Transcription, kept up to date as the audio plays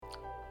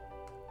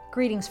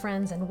Greetings,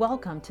 friends, and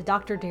welcome to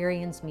Dr.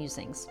 Darian's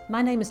Musings.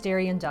 My name is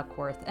Darian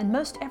Duckworth, and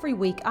most every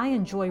week I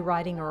enjoy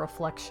writing a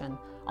reflection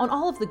on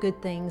all of the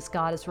good things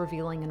God is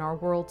revealing in our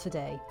world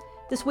today.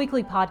 This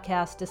weekly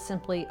podcast is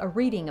simply a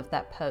reading of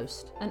that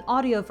post, an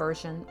audio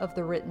version of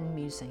the written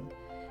musing.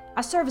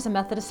 I serve as a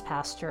Methodist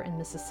pastor in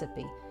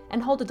Mississippi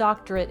and hold a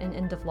doctorate in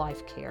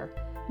end-of-life care.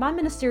 My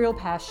ministerial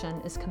passion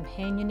is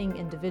companioning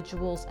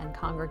individuals and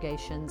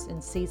congregations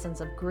in seasons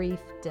of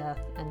grief,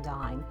 death, and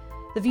dying.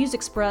 The views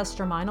expressed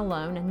are mine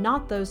alone and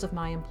not those of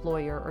my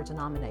employer or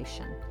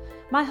denomination.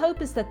 My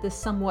hope is that this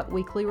somewhat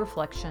weekly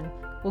reflection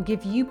will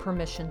give you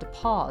permission to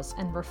pause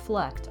and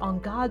reflect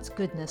on God's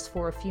goodness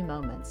for a few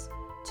moments,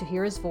 to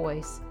hear His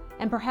voice,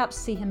 and perhaps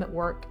see Him at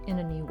work in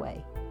a new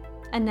way.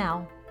 And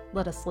now,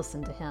 let us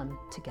listen to Him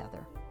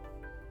together.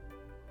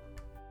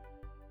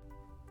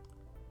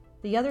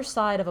 The Other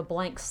Side of a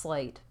Blank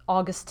Slate,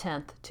 August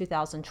 10th,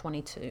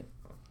 2022.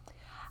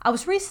 I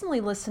was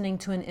recently listening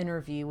to an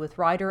interview with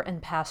writer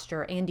and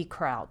pastor Andy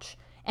Crouch,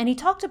 and he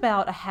talked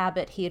about a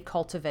habit he had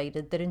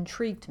cultivated that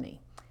intrigued me.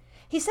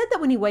 He said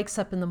that when he wakes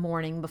up in the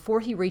morning, before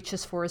he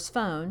reaches for his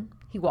phone,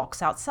 he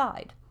walks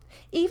outside.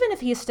 Even if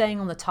he is staying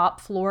on the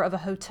top floor of a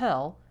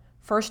hotel,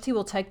 first he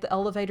will take the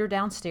elevator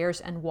downstairs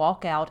and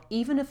walk out,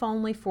 even if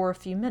only for a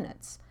few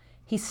minutes.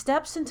 He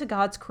steps into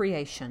God's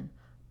creation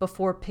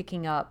before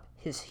picking up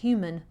his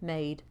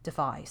human-made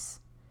device.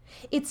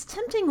 It's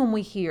tempting when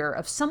we hear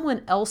of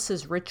someone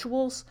else's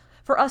rituals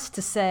for us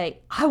to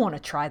say, I want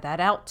to try that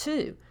out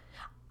too.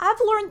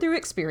 I've learned through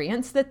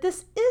experience that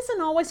this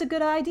isn't always a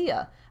good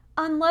idea,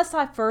 unless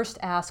I first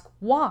ask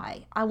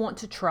why I want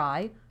to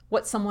try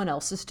what someone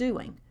else is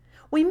doing.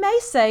 We may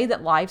say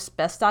that life's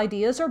best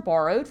ideas are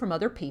borrowed from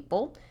other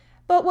people,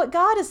 but what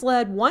God has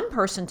led one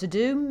person to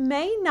do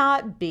may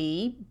not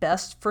be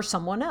best for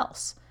someone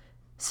else.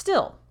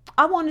 Still,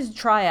 I wanted to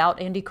try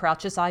out Andy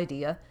Crouch's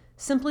idea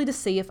simply to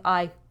see if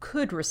I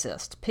could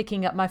resist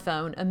picking up my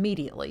phone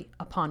immediately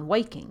upon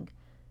waking.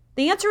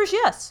 The answer is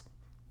yes.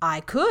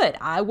 I could.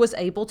 I was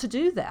able to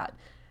do that.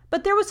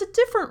 But there was a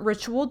different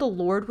ritual the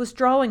Lord was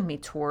drawing me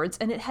towards,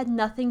 and it had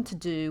nothing to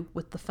do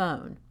with the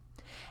phone.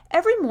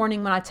 Every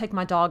morning when I take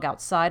my dog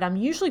outside, I'm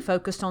usually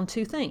focused on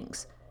two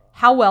things: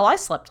 how well I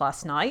slept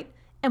last night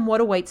and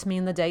what awaits me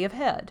in the day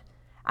ahead.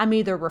 I'm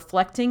either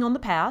reflecting on the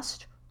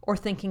past or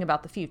thinking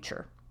about the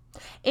future.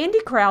 Andy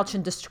Crouch,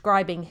 in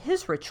describing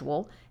his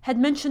ritual, had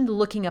mentioned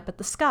looking up at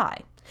the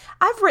sky.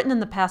 I've written in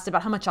the past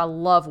about how much I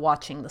love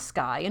watching the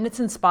sky, and it's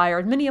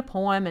inspired many a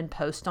poem and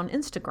post on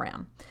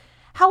Instagram.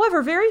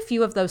 However, very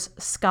few of those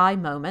sky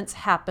moments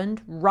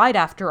happened right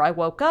after I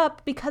woke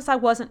up because I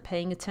wasn't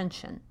paying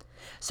attention.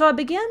 So I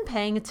began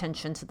paying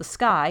attention to the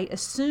sky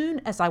as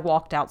soon as I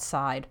walked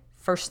outside,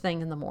 first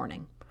thing in the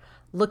morning,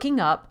 looking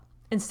up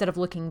instead of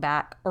looking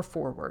back or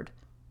forward,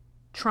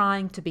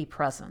 trying to be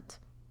present.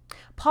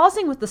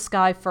 Pausing with the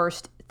sky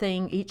first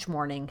thing each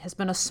morning has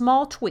been a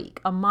small tweak,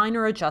 a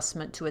minor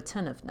adjustment to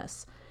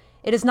attentiveness.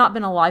 It has not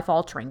been a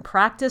life-altering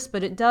practice,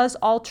 but it does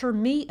alter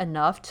me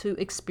enough to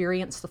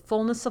experience the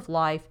fullness of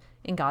life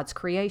in God's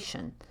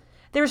creation.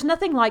 There is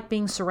nothing like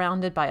being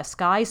surrounded by a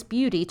sky's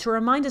beauty to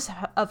remind us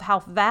of how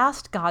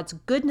vast God's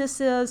goodness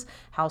is,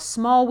 how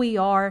small we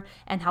are,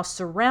 and how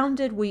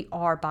surrounded we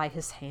are by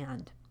His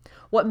hand.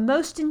 What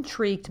most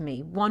intrigued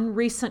me one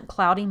recent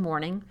cloudy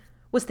morning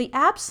was the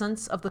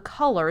absence of the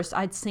colors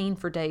I'd seen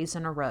for days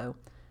in a row.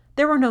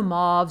 There were no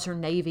mauves or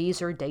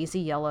navies or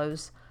daisy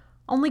yellows,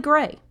 only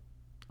gray,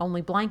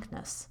 only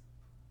blankness.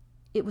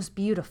 It was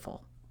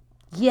beautiful.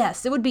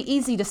 Yes, it would be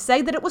easy to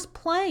say that it was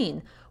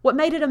plain. What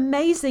made it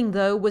amazing,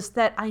 though, was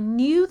that I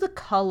knew the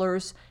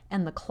colors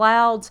and the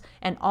clouds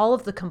and all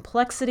of the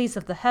complexities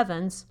of the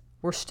heavens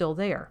were still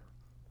there.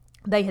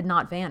 They had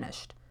not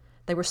vanished.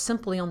 They were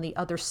simply on the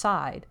other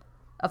side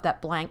of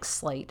that blank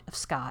slate of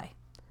sky.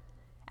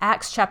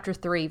 Acts chapter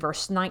 3,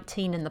 verse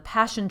 19 in the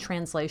Passion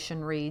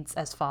Translation reads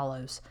as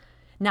follows: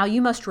 Now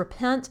you must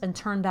repent and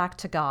turn back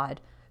to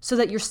God, so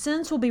that your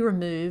sins will be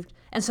removed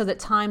and so that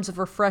times of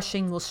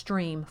refreshing will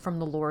stream from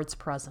the Lord's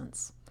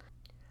presence.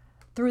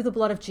 Through the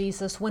blood of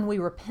Jesus, when we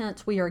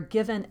repent, we are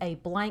given a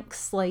blank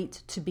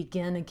slate to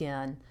begin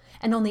again.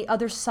 And on the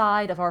other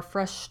side of our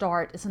fresh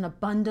start is an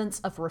abundance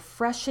of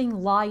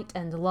refreshing light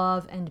and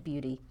love and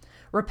beauty.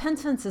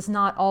 Repentance is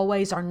not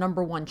always our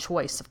number one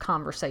choice of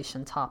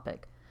conversation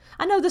topic.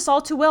 I know this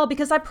all too well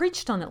because I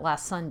preached on it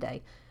last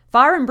Sunday.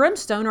 Fire and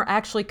brimstone are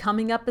actually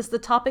coming up as the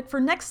topic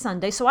for next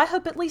Sunday, so I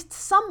hope at least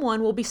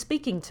someone will be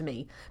speaking to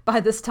me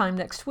by this time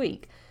next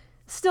week.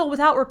 Still,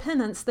 without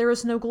repentance, there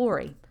is no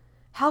glory.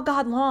 How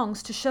God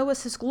longs to show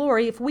us His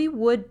glory if we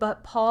would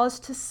but pause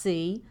to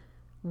see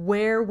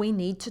where we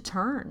need to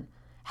turn.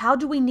 How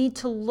we need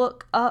to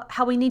look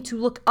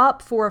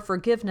up for a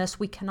forgiveness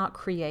we cannot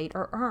create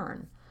or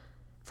earn.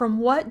 From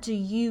what do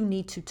you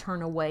need to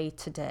turn away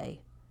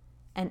today?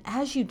 And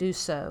as you do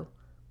so,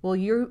 will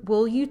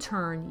you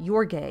turn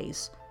your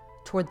gaze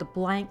toward the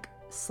blank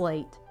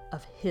slate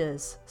of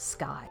His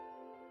sky?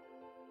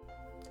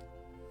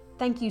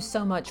 Thank you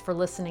so much for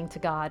listening to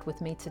God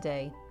with me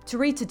today. To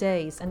read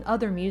today's and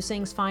other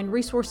musings, find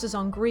resources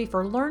on grief,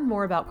 or learn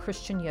more about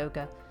Christian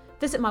yoga,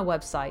 visit my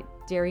website,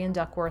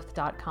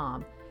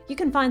 DarianDuckworth.com. You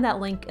can find that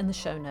link in the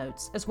show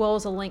notes, as well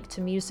as a link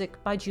to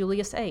music by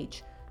Julius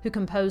H., who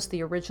composed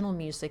the original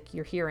music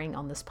you're hearing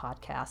on this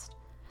podcast.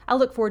 I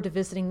look forward to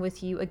visiting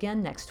with you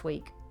again next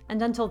week.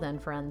 And until then,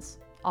 friends,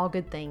 all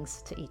good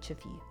things to each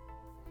of you.